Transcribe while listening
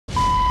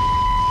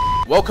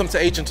Welcome to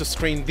Agent to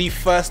Screen, the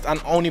first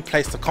and only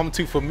place to come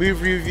to for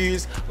movie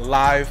reviews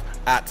live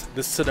at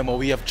the cinema.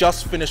 We have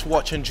just finished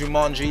watching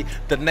Jumanji,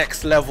 The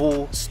Next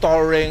Level,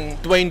 starring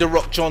Dwayne "The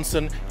Rock"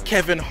 Johnson,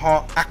 Kevin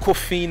Hart,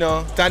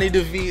 Awkwafina, Danny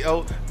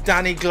DeVito,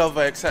 Danny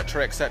Glover,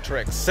 etc,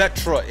 etc,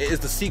 etc. It is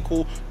the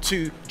sequel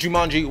to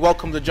Jumanji,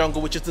 Welcome to the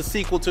Jungle, which is the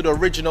sequel to the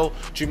original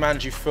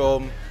Jumanji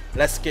film.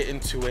 Let's get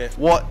into it.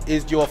 What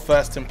is your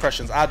first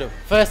impressions, Adam?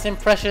 First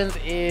impressions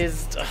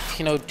is,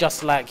 you know,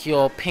 just like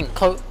your pink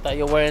coat that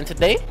you're wearing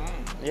today.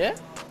 Yeah?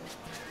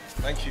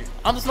 Thank you.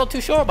 I'm just not too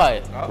sure about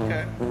it.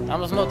 Okay. I'm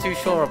just not too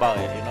sure about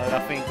it, you know. I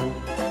think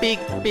big,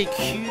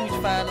 huge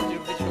fan of the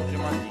original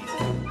Jumanji.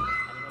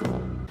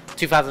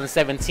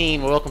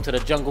 2017, Welcome to the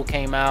Jungle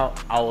came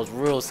out. I was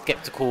real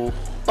skeptical,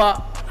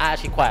 but I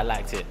actually quite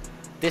liked it.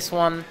 This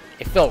one,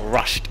 it felt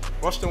rushed.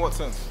 Rushed in what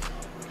sense?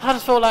 I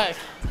just felt like,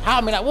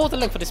 what was the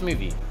length of this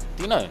movie?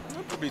 Do you know?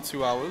 Probably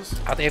 2 hours.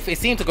 It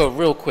seemed to go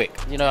real quick.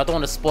 You know, I don't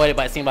want to spoil it,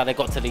 but it seemed like they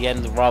got to the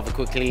end rather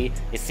quickly.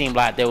 It seemed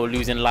like they were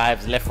losing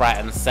lives left, right,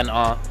 and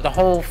center. The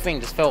whole thing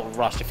just felt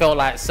rushed. It felt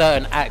like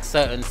certain acts,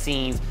 certain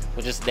scenes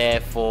were just there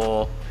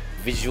for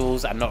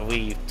visuals and not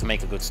really to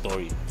make a good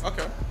story.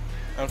 Okay.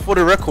 And for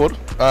the record,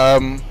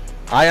 I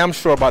am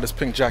sure about this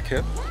pink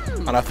jacket,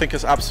 and I think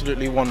it's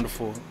absolutely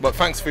wonderful. But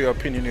thanks for your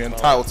opinion. You're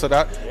entitled to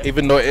that,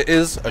 even though it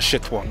is a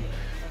shit one.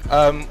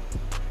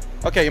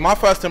 Okay, my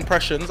first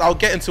impressions, I'll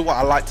get into what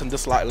I liked and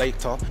disliked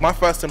later. My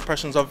first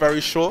impressions are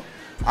very short.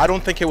 I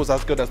don't think it was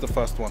as good as the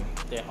first one.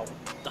 Yeah,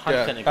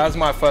 100% agree. That's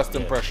my first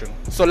impression.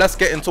 So let's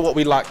get into what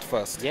we liked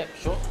first. Yep,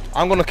 sure.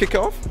 I'm gonna kick it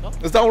off. Oh.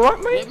 Is that alright,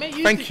 mate? Yeah,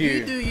 mate, Thank you.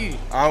 You do you.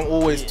 I'm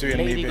always doing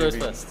me, baby. Goes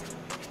first.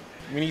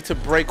 We need to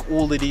break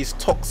all of these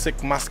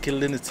toxic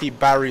masculinity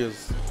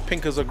barriers.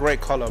 Pink is a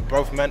great color.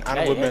 Both men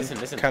and women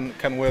listen.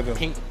 Can wear them.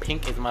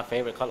 Pink is my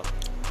favorite color.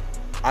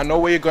 I know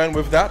where you're going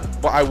with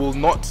that, but I will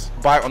not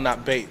bite on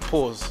that bait.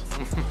 Pause.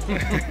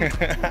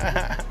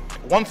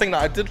 One thing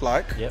that I did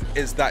like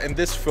is that in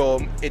this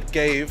film, it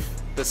gave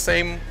the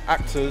same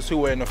actors who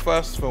were in the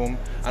first film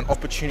an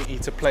opportunity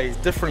to play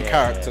different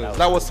characters.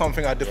 That was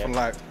something I different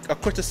liked. A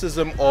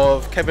criticism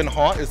of Kevin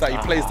Hart is that he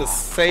plays the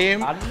same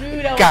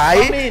guy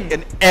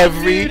in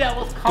every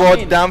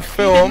goddamn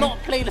film. He did not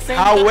play the same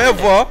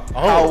However,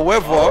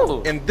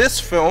 in this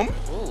film,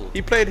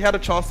 he had a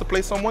chance to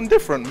play someone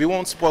different. We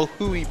won't spoil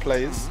who he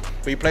plays,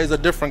 but he plays a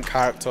different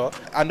character.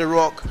 And The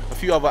Rock, a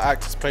few other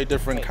actors play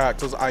different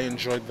characters. I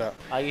enjoyed that.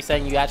 Are you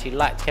saying you actually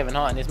liked Kevin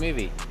Hart in this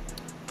movie?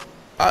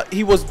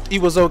 He was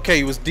okay.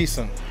 He was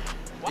decent.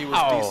 Wow. He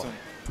was decent.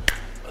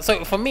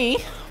 So for me,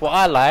 what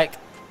I liked,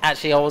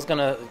 actually,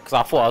 because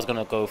I thought I was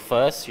gonna go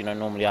first. You know,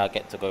 normally I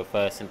get to go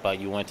first, but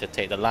you wanted to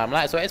take the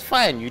limelight, so it's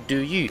fine. You do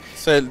you.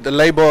 So the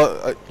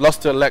Labour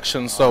lost the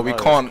election, so we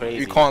can't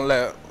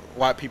let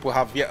white people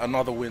have yet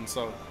another win.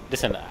 So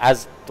listen,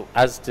 as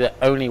the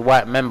only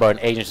white member in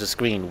Agents of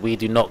Screen, we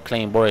do not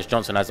claim Boris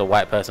Johnson as a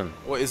white person.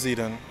 What is he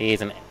then? He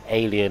is an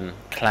alien,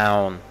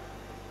 clown,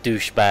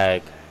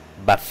 douchebag,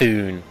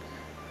 buffoon,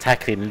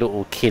 tackling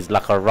little kids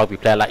like a rugby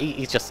player. Like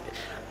he's just,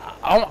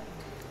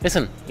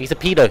 listen, he's a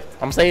pedo.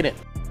 I'm saying it.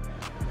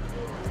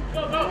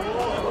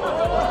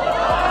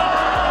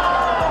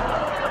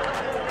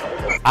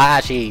 I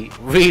actually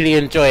really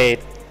enjoyed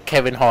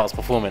Kevin Hart's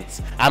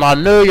performance, and I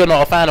know you're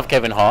not a fan of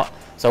Kevin Hart,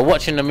 so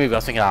watching the movie I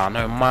was thinking, I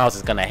know Miles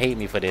is gonna hate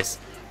me for this,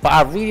 but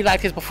I really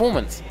liked his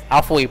performance. I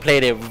thought he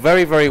played it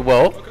very, very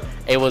well.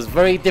 It was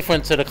very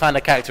different to the kind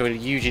of character he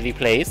usually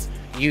plays.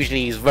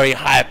 Usually he's very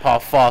hyper,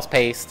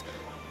 fast-paced.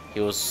 He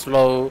was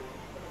slow,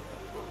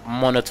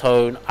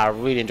 monotone. I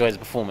really enjoyed his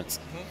performance,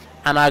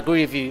 and I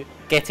agree with you,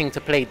 getting to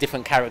play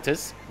different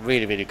characters,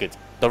 really, really good.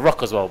 The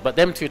Rock as well, but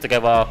them two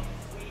together,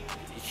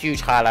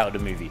 huge highlight of the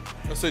movie.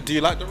 So do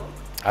you like The Rock?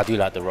 I do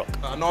like The Rock.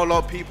 I know a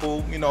lot of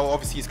people, you know,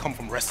 obviously he's come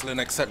from wrestling,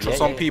 etc.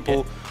 Some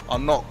people are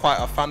not quite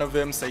a fan of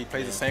him, say he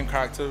plays the same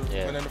character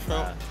in the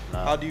film.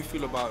 How do you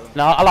feel about him?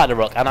 No, I like The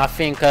Rock, and I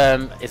think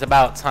it's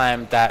about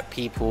time that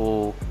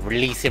people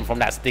release him from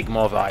that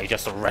stigma of he's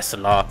just a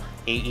wrestler.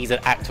 He's an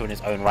actor in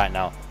his own right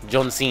now.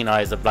 John Cena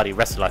is a bloody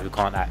wrestler who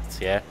can't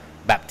act,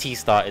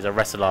 Baptista is a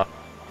wrestler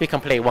who can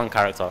play one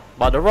character,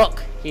 but The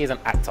Rock, he is an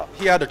actor.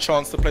 He had a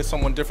chance to play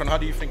someone different. How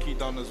do you think he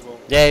done as well?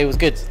 Yeah, it was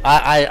good.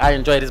 I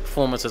enjoyed his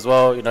performance as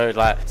well. You know,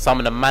 like some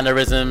of the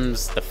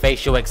mannerisms, the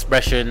facial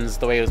expressions,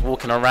 the way he was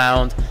walking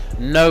around,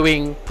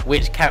 knowing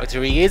which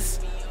character he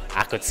is,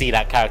 I could see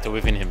that character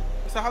within him.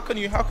 So how can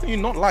you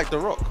not like The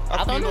Rock?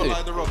 I don't know.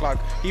 Like The Rock? Like,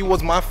 he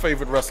was my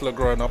favorite wrestler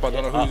growing up. I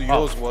don't know who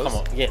yours was.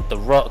 Come on, The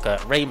Rock,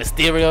 Rey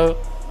Mysterio.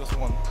 This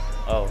one.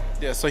 Oh.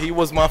 Yeah, so he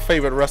was my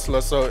favorite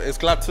wrestler, so it's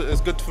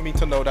good for me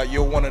to know that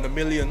you're one of the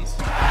millions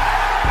of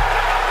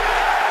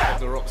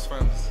The Rock's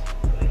fans.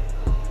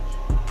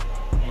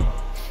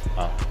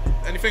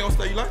 Anything else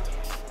that you liked?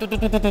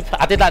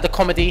 I did like the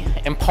comedy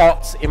in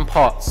parts. I'm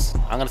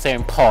gonna say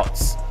in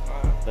parts.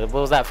 What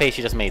was that face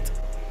you just made?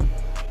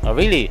 Oh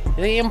really?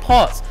 In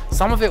parts.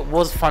 Some of it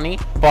was funny,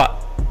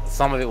 but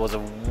some of it was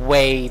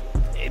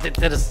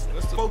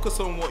let's focus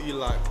on what you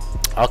liked.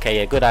 Okay,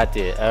 yeah, good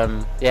idea.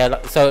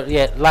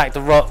 Like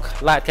The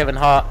Rock, like Kevin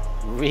Hart.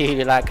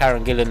 Really like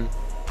Karen Gillan.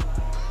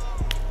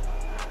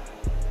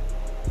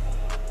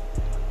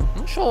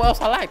 Not sure what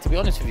else I like, to be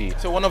honest with you.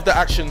 So one of the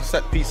action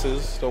set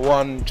pieces, the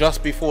one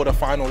just before the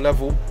final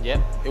level,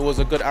 Yep. it was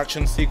a good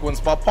action sequence.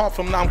 But apart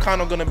from that, I'm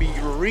kind of going to be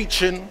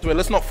reaching. Well,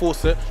 let's not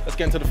force it. Let's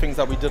get into the things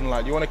that we didn't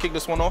like. You want to kick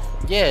this one off?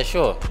 Yeah,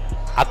 sure.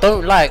 I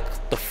don't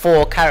like the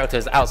 4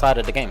 characters outside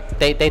of the game.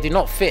 They do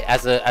not fit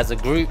as a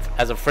group,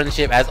 as a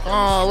friendship, as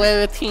oh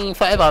we're a team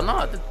forever.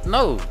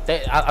 No.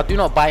 I do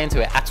not buy into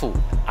it at all.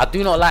 I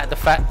do not like the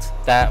fact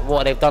that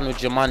what they've done with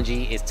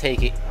Jumanji is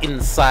take it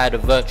inside a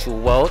virtual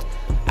world,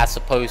 as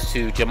opposed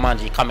to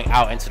Jumanji coming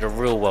out into the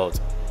real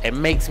world. It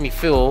makes me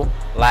feel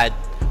like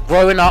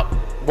growing up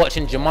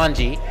watching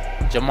Jumanji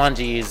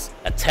is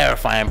a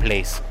terrifying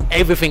place.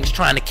 Everything's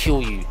trying to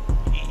kill you.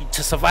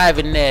 To survive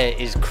in there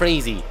is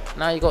crazy.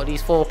 Now you got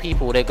these 4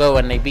 people, they go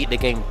and they beat the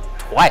game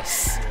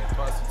twice.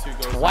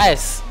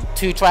 Twice.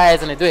 2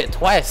 tries and they do it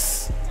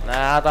twice.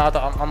 Nah,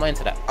 I'm not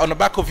into that. On the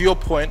back of your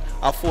point,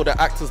 I thought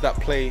the actors that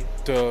play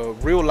the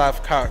real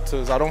life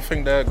characters, I don't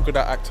think they're good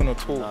at acting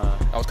at all.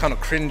 I was kind of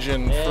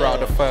cringing throughout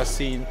the first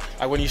scene.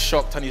 Like when he's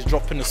shocked and he's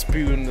dropping the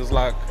spoon, it's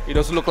like, it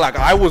doesn't look like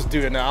I was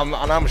doing it, and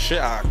I'm shit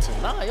at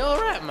acting. Nah, you're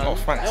alright, man. Oh,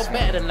 thanks, you're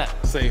better than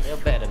that. Safe. You're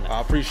better than that.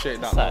 I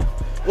appreciate that. Safe.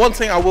 One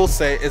thing I will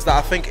say is that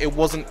I think it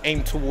wasn't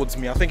aimed towards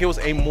me. I think it was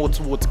aimed more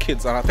towards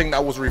kids, and I think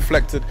that was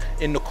reflected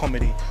in the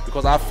comedy,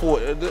 because I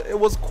thought it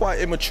was quite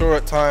immature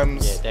at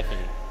times. Yeah,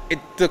 definitely.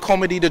 The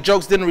comedy, the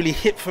jokes didn't really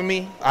hit for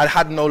me. I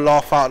had no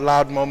laugh out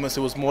loud moments. It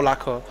was more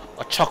like a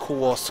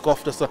chuckle or a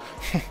scoff, just a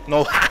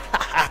no,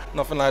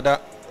 nothing like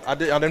that. I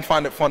didn't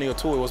find it funny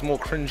at all. It was more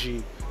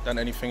cringy than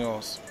anything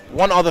else.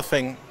 One other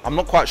thing, I'm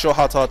not quite sure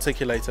how to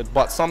articulate it,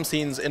 but some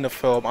scenes in the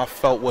film I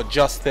felt were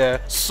just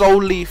there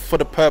solely for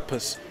the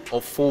purpose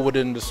of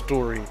forwarding the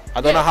story.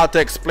 I don't know how to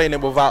explain it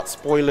without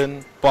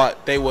spoiling,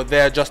 but they were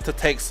there just to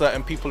take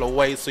certain people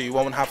away so you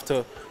won't have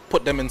to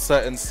put them in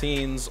certain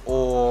scenes,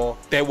 or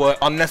there were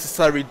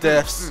unnecessary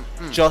deaths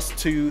just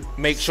to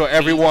make sure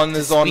everyone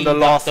is on the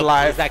last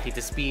life. Exactly,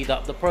 to speed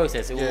up the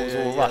process. It was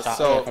all rushed.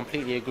 So I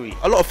completely agree.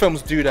 A lot of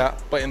films do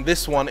that, but in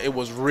this one it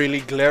was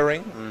really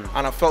glaring,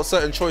 and I felt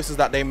certain choices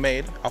that they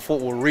made I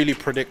thought were really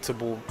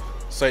predictable,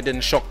 so it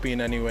didn't shock me in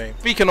any way.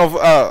 Speaking of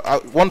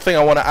one thing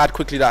I want to add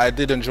quickly that I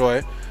did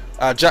enjoy,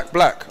 Jack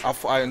Black,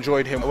 I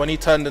enjoyed him. When he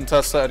turned into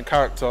a certain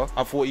character,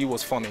 I thought he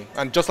was funny.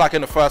 And just like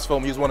in the first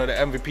film, he was one of the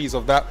MVPs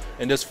of that.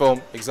 In this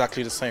film,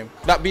 exactly the same.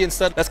 That being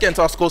said, let's get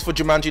into our scores for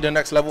Jumanji The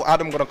Next Level.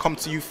 Adam, I'm going to come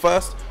to you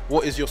first.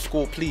 What is your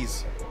score,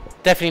 please?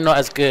 Definitely not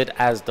as good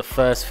as the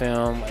first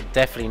film.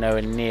 Definitely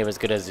nowhere near as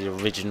good as the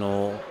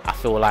original. I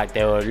feel like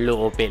they were a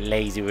little bit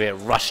lazy with it,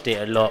 rushed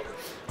it a lot.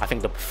 I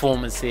think the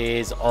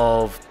performances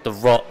of The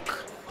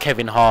Rock,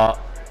 Kevin Hart,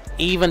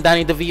 even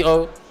Danny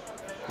DeVito,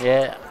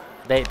 yeah,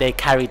 they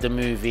carried the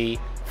movie.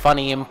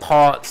 Funny in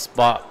parts,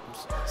 but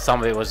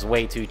some of it was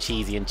way too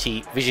cheesy and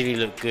cheap. Visually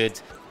looked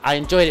good. I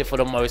enjoyed it for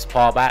the most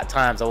part, but at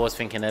times I was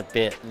thinking a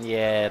bit,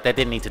 yeah, they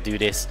didn't need to do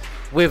this.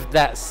 With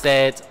that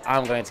said,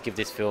 I'm going to give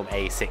this film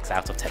a 6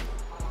 out of 10.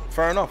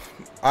 Fair enough.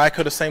 I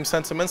echo the same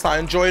sentiments. I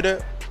enjoyed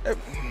it.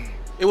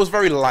 It was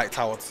very light,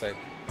 I would say.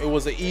 It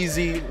was an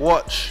easy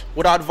watch.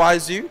 Would I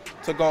advise you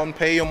to go and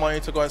pay your money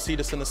to go and see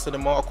this in the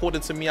cinema?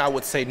 According to me, I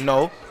would say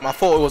no. I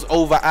thought it was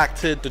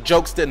overacted. The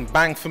jokes didn't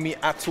bang for me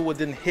at all. It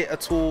didn't hit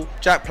at all.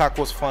 Jack Black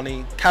was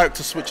funny.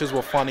 Character switches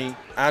were funny.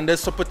 And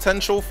there's a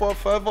potential for a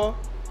further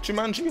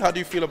Jumanji. How do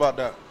you feel about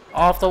that?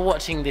 After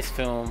watching this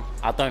film,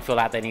 I don't feel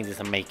like they needed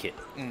to make it.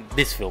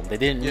 This film. They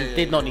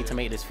did not need to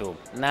make this film.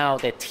 Now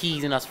they're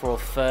teasing us for a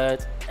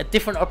third. A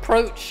different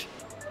approach.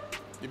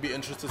 You'd be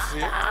interested to see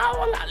it?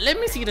 Well, let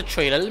me see the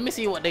trailer. Let me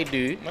see what they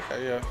do.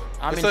 Okay, yeah.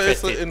 I'm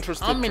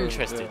interested. I'm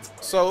interested.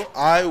 Yeah. So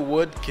I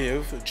would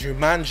give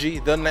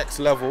Jumanji The Next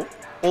Level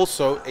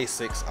also a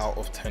 6 out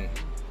of 10.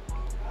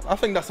 I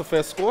think that's a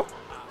fair score.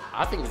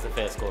 I think it's a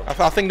fair score.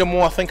 I think the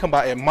more I think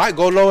about it, it might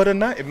go lower than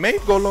that. It may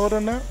go lower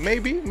than that.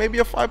 Maybe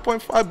a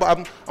 5.5.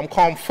 But I'm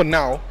calm for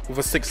now with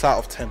a 6 out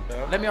of 10.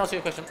 Yeah? Let me ask you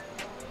a question.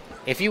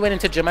 If you went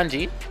into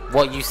Jumanji,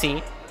 what you see,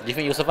 do you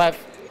think you'll survive?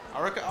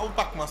 I reckon I'll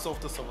back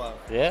myself to survive.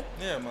 Yeah?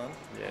 Yeah, man.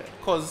 Yeah.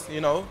 Because,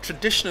 you know,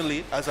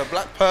 traditionally, as a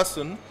black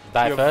person,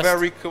 Die you're first?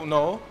 very cool.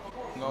 No.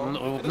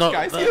 This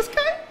guy. See this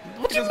guy?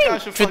 What do you This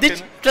guy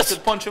mean?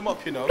 should punch him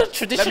up, you know.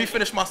 Let me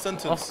finish my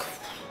sentence. Oh,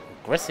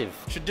 aggressive.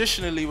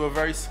 Traditionally, we're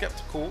very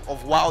skeptical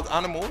of wild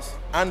animals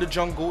and the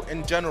jungle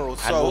in general.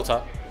 And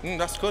water.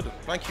 That's good.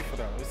 Thank you for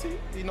that. You see,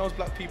 he knows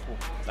black people.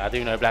 I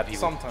do know black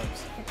people.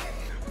 Sometimes.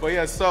 But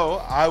yeah,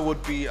 so I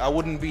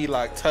wouldn't be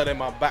like turning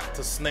my back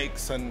to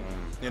snakes and,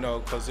 you know,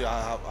 because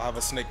I have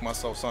a snake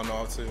myself, so I know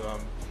how to,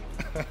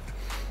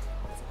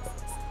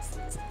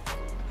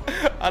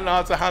 I know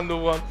how to handle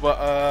one, but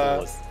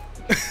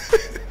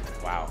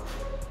Wow.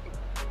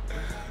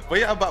 But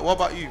yeah, what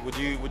about you?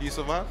 Would you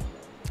survive?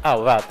 Oh,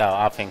 without doubt,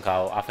 I think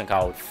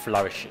I would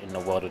flourish in the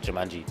world of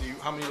Jumanji.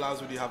 How many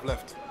lives would you have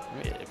left?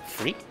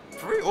 3?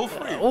 3? All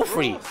 3? All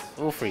 3.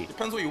 All 3.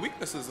 Depends what your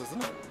weaknesses is,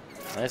 isn't it?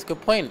 That's a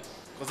good point.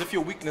 Because if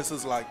your weakness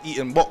is like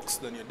eating box,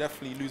 then you're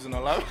definitely losing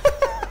a life.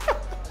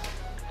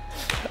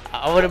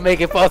 I wouldn't make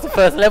it past the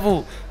first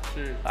level.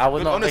 I would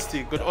Good not.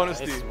 honesty, good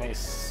honesty.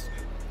 It's-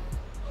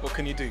 What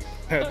can you do?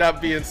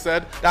 That being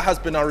said, that has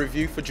been our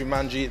review for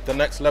Jumanji, The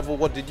Next Level.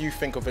 What did you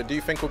think of it? Do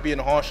you think we're being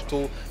harsh at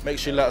all? Make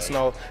sure you let us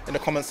know in the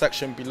comment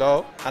section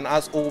below. And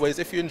as always,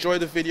 if you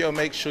enjoyed the video,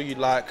 make sure you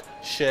like,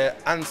 share,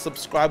 and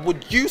subscribe.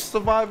 Would you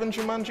survive in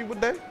Jumanji,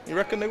 would they? You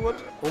reckon they would?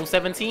 all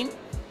 17?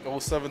 All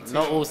 17?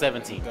 Not all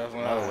 17. No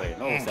Definitely. way,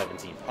 not all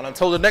 17. And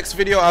until the next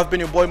video, I've been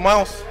your boy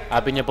Miles.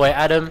 I've been your boy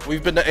Adam.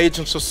 We've been the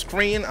Agents of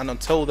S.C.R.E.E.N. And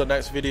until the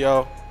next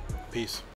video, peace.